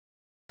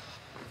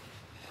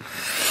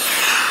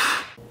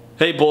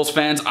Hey Bulls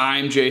fans,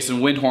 I'm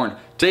Jason Windhorn.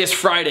 Today is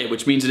Friday,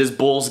 which means it is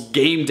Bulls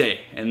game day,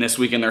 and this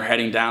weekend they're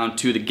heading down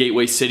to the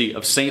gateway city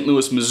of St.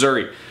 Louis,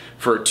 Missouri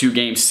for a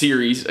two-game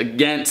series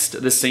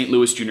against the St.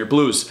 Louis Junior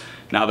Blues.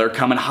 Now they're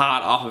coming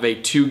hot off of a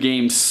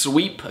two-game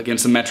sweep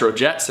against the Metro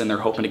Jets, and they're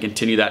hoping to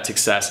continue that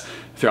success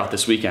throughout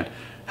this weekend.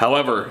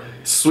 However,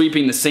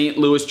 sweeping the St.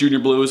 Louis Junior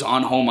Blues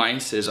on home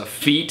ice is a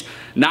feat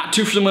not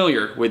too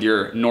familiar with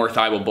your North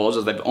Iowa Bulls,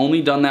 as they've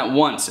only done that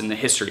once in the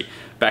history,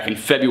 back in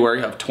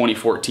February of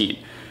 2014.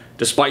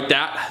 Despite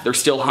that, they're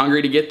still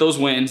hungry to get those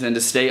wins and to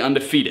stay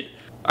undefeated.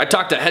 I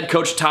talked to head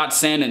coach Todd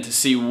Sandin to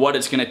see what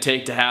it's going to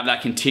take to have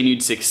that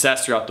continued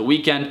success throughout the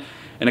weekend,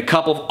 and a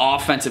couple of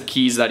offensive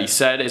keys that he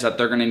said is that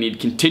they're going to need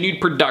continued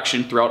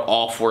production throughout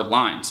all four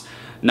lines.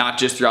 Not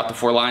just throughout the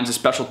four lines, the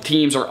special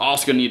teams are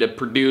also going to need to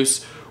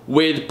produce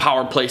with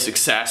power play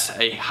success,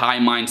 a high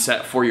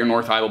mindset for your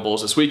North Iowa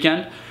Bulls this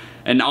weekend.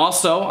 And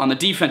also on the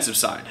defensive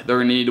side, they're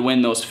going to need to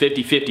win those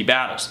 50-50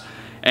 battles,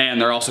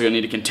 and they're also going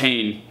to need to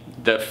contain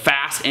the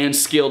fast and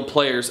skilled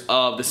players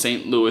of the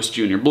St. Louis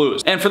Junior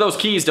Blues. And for those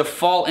keys to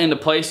fall into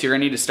place, you're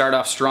gonna need to start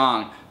off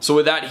strong. So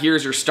with that,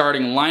 here's your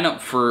starting lineup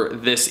for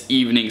this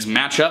evening's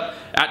matchup.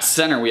 At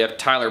center, we have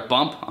Tyler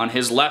Bump. On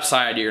his left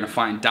side, you're gonna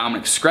find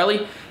Dominic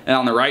Skrelly. And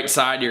on the right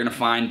side, you're gonna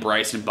find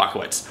Bryson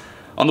Buckowitz.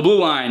 On the blue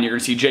line, you're gonna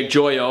see Jake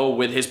Joyo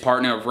with his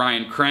partner of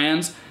Ryan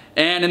Kranz.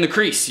 And in the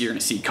crease, you're gonna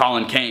see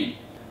Colin Kane.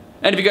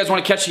 And if you guys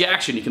want to catch the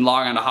action, you can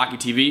log on to Hockey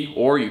TV,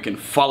 or you can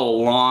follow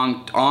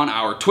along on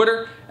our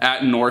Twitter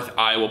at North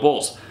Iowa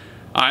Bulls.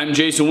 I'm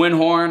Jason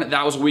Windhorn.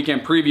 That was a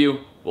weekend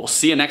preview. We'll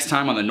see you next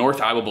time on the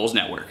North Iowa Bulls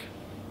Network.